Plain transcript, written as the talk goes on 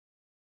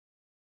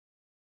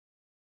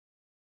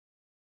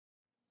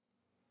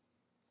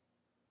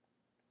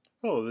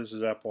Hello, this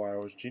is Apple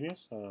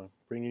iOSGenius,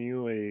 bringing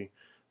you a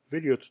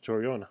video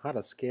tutorial on how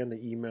to scan the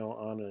email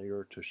on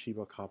your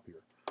Toshiba copier.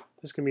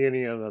 This can be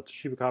any of the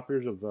Toshiba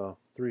copiers of the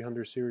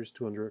 300 series,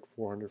 200,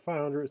 400,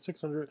 500,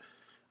 600,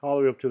 all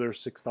the way up to their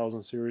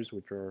 6000 series,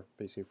 which are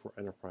basically for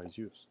enterprise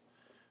use.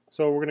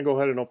 So we're going to go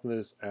ahead and open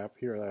this app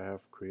here that I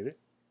have created.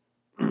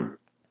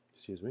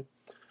 Excuse me.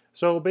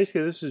 So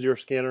basically this is your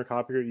scanner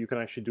copier. You can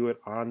actually do it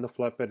on the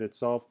flatbed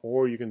itself,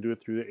 or you can do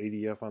it through the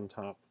ADF on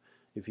top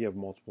if you have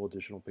multiple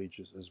additional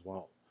pages as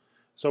well.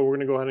 So we're going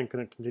to go ahead and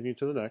continue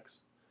to the next.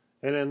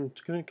 And then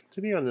to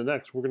continue on the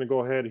next, we're going to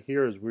go ahead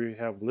here as we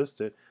have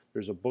listed.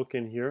 There's a book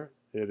in here.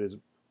 It is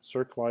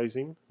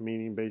circulating,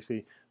 meaning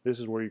basically this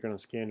is where you're going to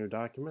scan your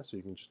document. So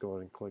you can just go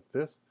ahead and click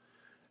this.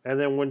 And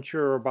then once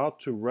you're about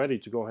to ready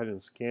to go ahead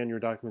and scan your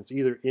documents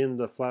either in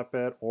the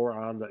flatbed or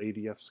on the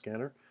ADF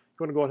scanner, you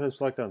want to go ahead and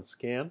select on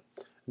scan.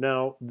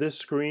 Now this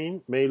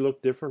screen may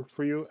look different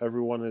for you.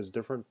 Everyone is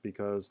different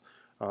because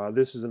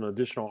this is an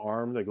additional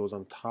arm that goes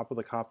on top of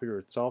the copier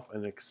itself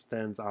and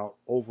extends out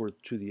over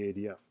to the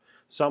ADF.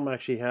 Some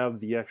actually have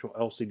the actual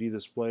LCD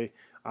display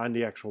on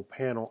the actual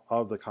panel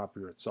of the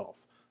copier itself.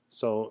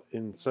 So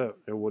instead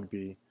it would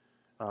be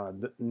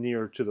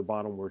near to the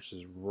bottom, which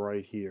is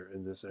right here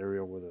in this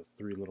area where the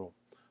three little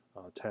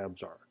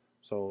tabs are.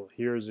 So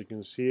here, as you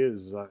can see,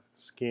 is a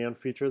scan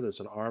feature.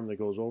 There's an arm that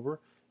goes over,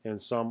 and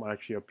some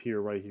actually appear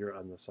right here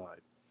on the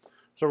side.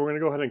 So we're going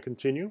to go ahead and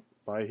continue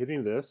by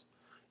hitting this.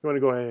 You want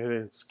to go ahead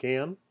and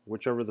scan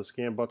whichever the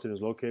scan button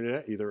is located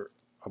at, either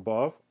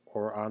above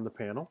or on the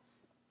panel,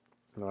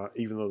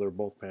 even though they're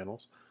both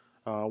panels.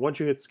 Once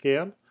you hit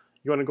scan,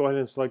 you want to go ahead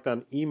and select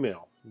on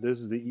email. This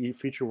is the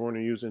feature we're going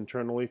to use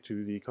internally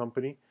to the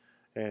company,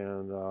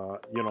 and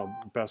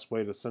best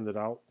way to send it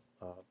out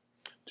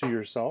to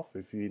yourself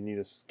if you need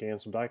to scan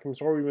some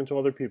documents, or even to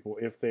other people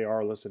if they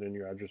are listed in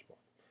your address book.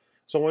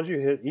 So once you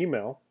hit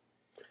email,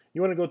 you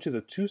want to go to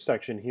the to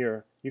section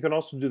here. You can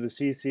also do the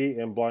CC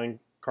and blind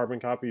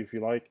carbon copy if you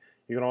like.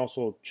 You can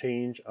also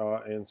change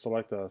and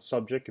select a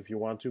subject if you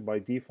want to. By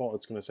default,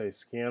 it's going to say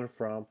scan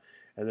from,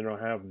 and then it'll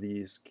have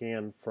the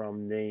scan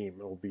from name.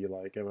 It will be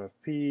like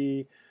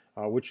MFP,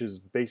 which is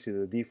basically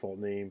the default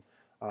name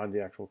on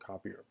the actual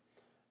copier.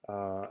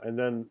 And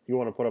then you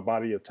want to put a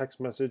body of text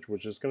message,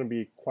 which is going to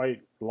be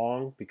quite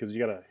long because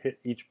you got to hit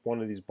each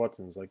one of these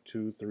buttons, like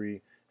 2,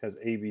 3, has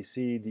A, B,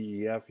 C,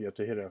 D, E, F. You have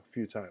to hit it a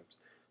few times.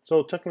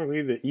 So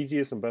technically the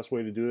easiest and best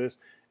way to do this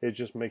is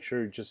just make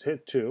sure you just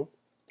hit 2,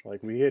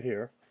 like we hit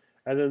here,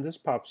 and then this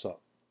pops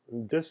up.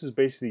 This is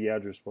basically the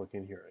address book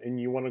in here, and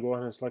you want to go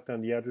ahead and select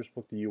on the address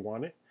book that you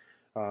want it.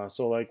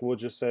 So like we'll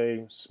just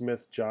say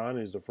Smith John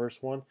is the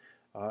first one.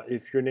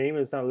 If your name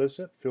is not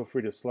listed, feel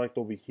free to select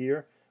over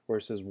here where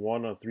it says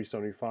 1 of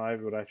 375.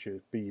 It would actually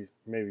be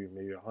maybe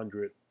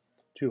 100,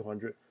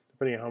 200,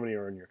 depending on how many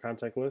are in your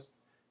contact list.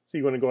 So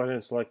you want to go ahead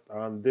and select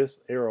on this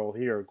arrow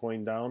here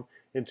going down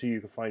until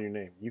you can find your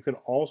name. You can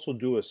also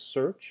do a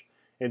search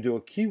and do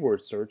a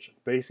keyword search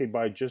basically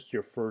by just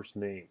your first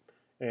name,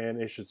 and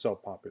it should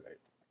self-populate.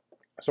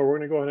 So we're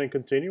going to go ahead and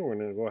continue. We're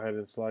going to go ahead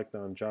and select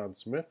on John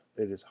Smith.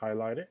 It is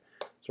highlighted.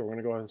 So we're going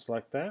to go ahead and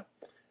select that.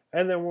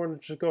 And then we're going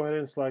to just go ahead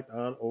and select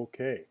on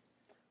OK.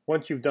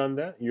 Once you've done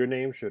that, your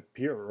name should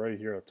appear right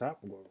here at the top,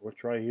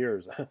 which right here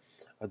is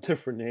a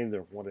different name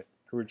than what it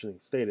originally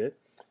stated.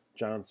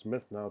 John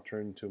Smith now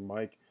turned to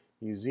Mike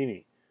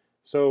Muzzini.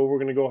 So we're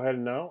going to go ahead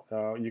and now,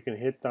 you can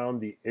hit down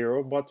the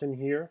arrow button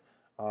here,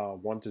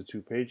 1 to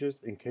 2 pages,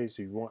 in case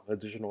you want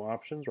additional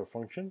options or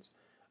functions.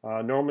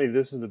 Normally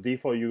this is the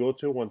default you go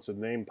to. Once the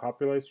name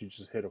populates, you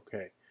just hit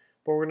OK.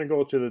 But we're going to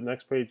go to the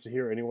next page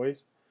here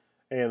anyways.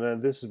 And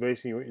then this is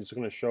basically, it's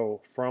going to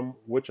show from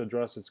which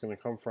address it's going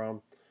to come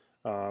from,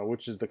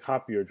 which is the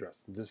copier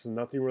address. This is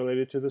nothing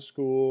related to the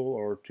school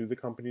or to the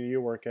company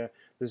you work at.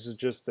 This is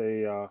just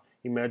a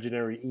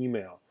imaginary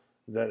email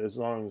that as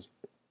long as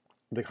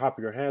the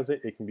copier has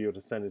it, it can be able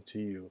to send it to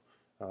you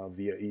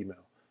via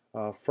email.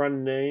 Front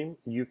name,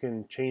 you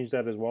can change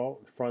that as well.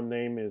 Front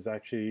name is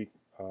actually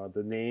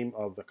the name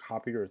of the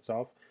copier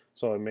itself.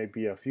 So it may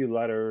be a few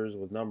letters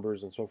with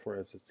numbers and so forth.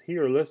 As it's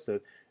here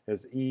listed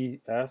as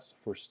ES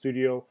for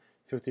Studio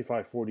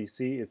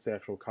 5540C. It's the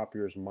actual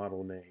copier's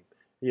model name.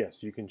 Yes,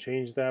 you can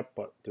change that,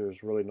 but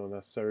there's really no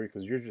necessary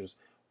because you're just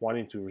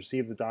wanting to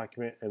receive the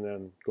document and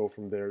then go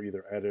from there,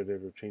 either edit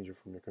it or change it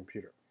from your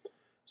computer.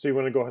 So you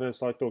want to go ahead and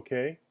select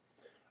OK.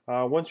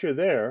 Once you're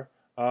there,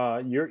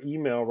 your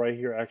email right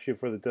here actually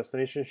for the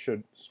destination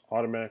should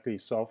automatically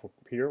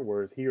self-appear,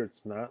 whereas here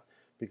it's not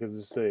because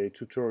this is a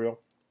tutorial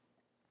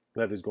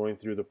that is going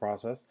through the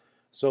process.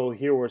 So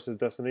here where it says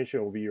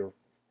destination will be your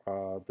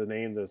the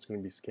name that's going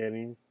to be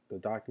scanning the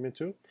document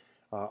to.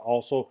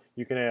 Also,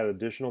 you can add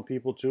additional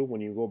people too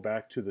when you go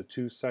back to the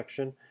to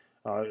section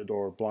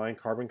or blind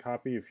carbon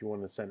copy. If you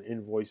want to send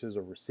invoices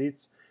or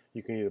receipts,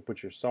 you can either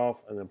put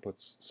yourself and then put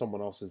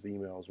someone else's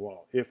email as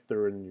well if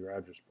they're in your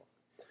address book.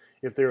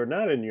 If they are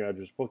not in your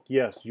address book,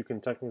 yes, you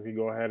can technically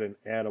go ahead and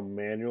add them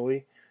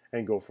manually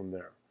and go from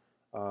there.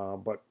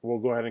 But we'll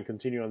go ahead and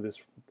continue on this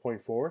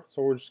point forward.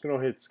 So we're just going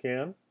to hit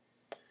scan.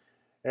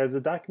 As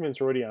the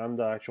document's already on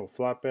the actual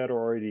flatbed or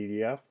already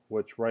EDF,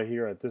 which right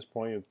here at this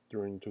point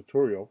during the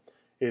tutorial,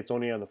 it's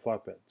only on the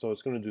flatbed. So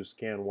it's going to do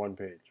scan one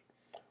page.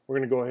 We're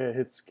going to go ahead and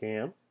hit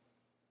scan.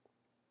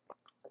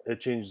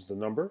 It changes the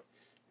number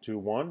to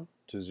 1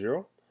 to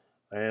 0,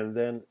 and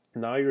then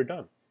now you're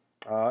done.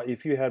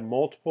 If you had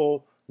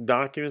multiple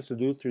documents to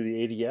do through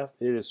the ADF,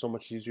 it is so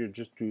much easier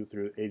just to do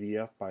through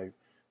ADF by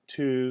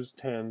 2s,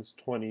 10s,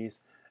 20s,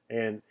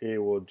 and it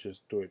will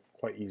just do it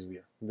quite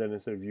easier. Then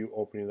instead of you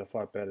opening the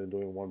flatbed and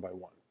doing one by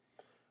one.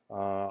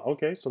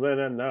 Okay, so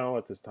then now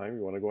at this time,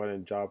 you want to go ahead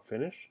and job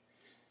finish.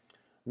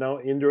 Now,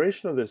 in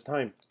duration of this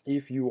time,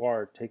 if you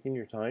are taking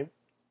your time,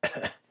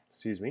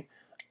 excuse me,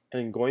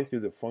 and going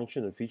through the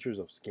function and features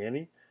of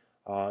scanning,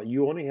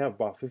 you only have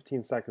about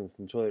 15 seconds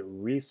until it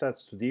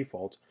resets to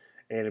default,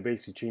 and it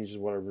basically changes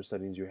whatever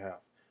settings you have.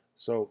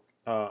 So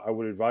I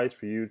would advise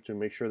for you to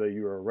make sure that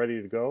you are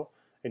ready to go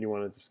and you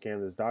wanted to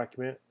scan this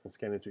document and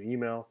scan it to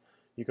email.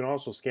 You can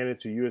also scan it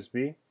to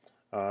USB,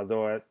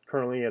 though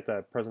currently at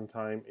that present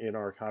time in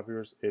our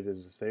copiers it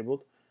is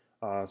disabled.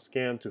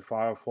 Scan to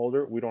file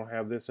folder, we don't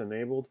have this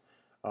enabled.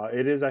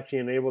 It is actually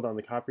enabled on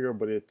the copier,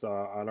 but it's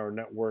on our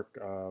network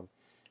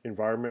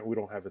environment we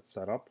don't have it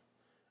set up.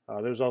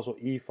 There's also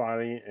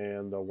e-filing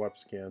and the web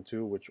scan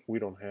too, which we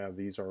don't have.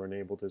 These are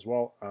enabled as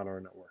well on our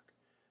network.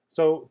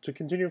 So to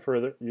continue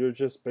further, you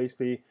just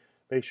basically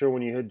make sure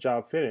when you hit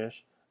job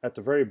finish, at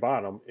the very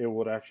bottom, it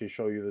would actually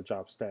show you the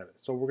job status.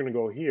 So we're going to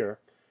go here.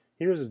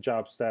 Here's the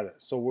job status.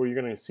 So where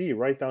you're going to see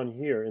right down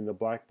here in the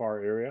black bar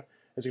area,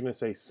 it's going to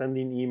say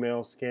sending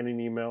email, scanning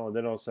email, and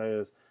then it'll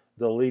say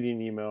deleting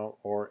email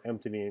or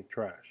emptying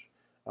trash.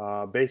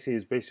 Basically,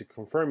 it's basically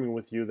confirming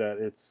with you that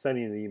it's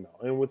sending the email.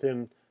 And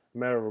within a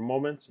matter of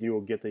moments, you will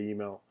get the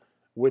email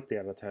with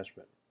that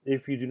attachment.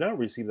 If you do not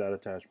receive that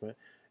attachment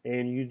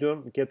and you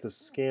don't get to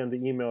scan the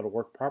email to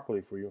work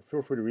properly for you,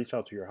 feel free to reach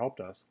out to your help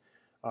desk,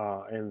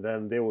 and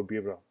then they will be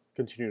able to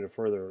continue to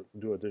further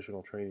do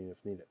additional training if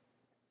needed.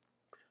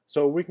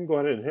 So we can go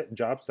ahead and hit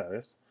job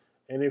status.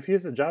 And if you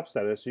hit the job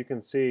status, you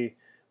can see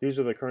these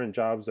are the current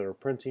jobs that are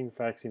printing,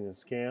 faxing, and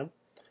scan.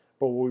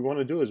 But what we want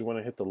to do is we want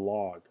to hit the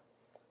log.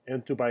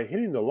 And by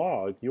hitting the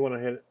log, you want to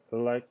hit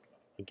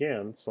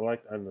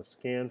select on the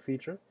scan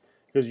feature,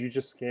 because you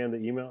just scanned the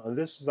email. And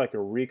this is like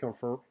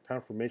a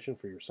confirmation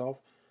for yourself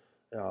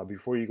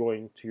before you go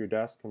into your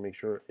desk and make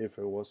sure if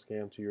it was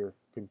scanned to your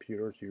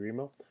computer, to your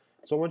email.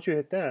 So once you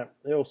hit that,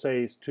 it'll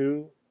say it's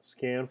to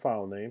scan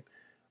file name,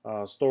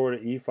 store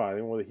to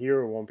e-filing. Well,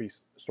 here it won't be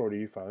stored to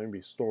e-filing, it'll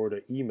be stored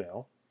to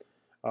email.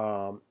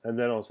 And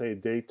then it'll say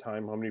date,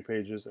 time, how many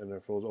pages, and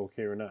if it was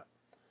okay or not.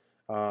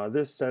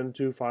 This send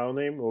to file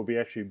name will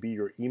actually be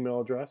your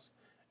email address,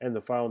 and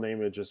the file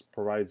name, it just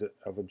provides it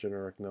of a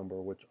generic number,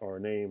 or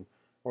name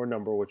or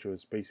number, which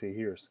was basically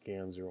here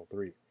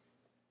scan03.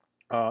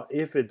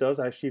 If it does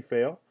actually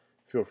fail,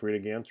 feel free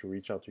again to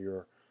reach out to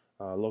your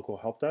local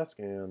help desk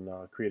and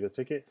create a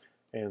ticket,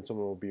 and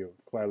someone will be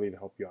gladly to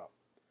help you out.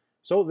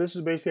 So this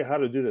is basically how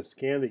to do the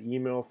scan the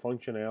email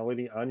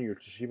functionality on your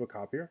Toshiba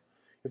copier.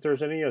 If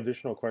there's any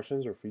additional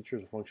questions or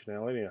features or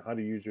functionality on how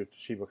to use your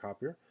Toshiba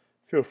copier,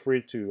 feel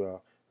free to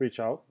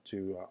reach out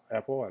to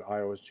Apple at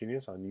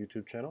iOSGenius on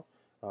YouTube channel.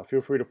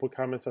 Feel free to put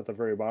comments at the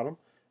very bottom,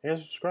 and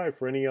subscribe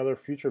for any other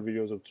future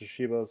videos of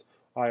Toshiba's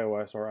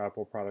iOS or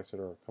Apple products that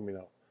are coming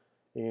out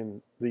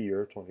in the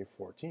year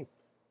 2014.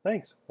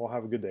 Thanks. Well,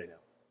 have a good day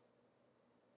now.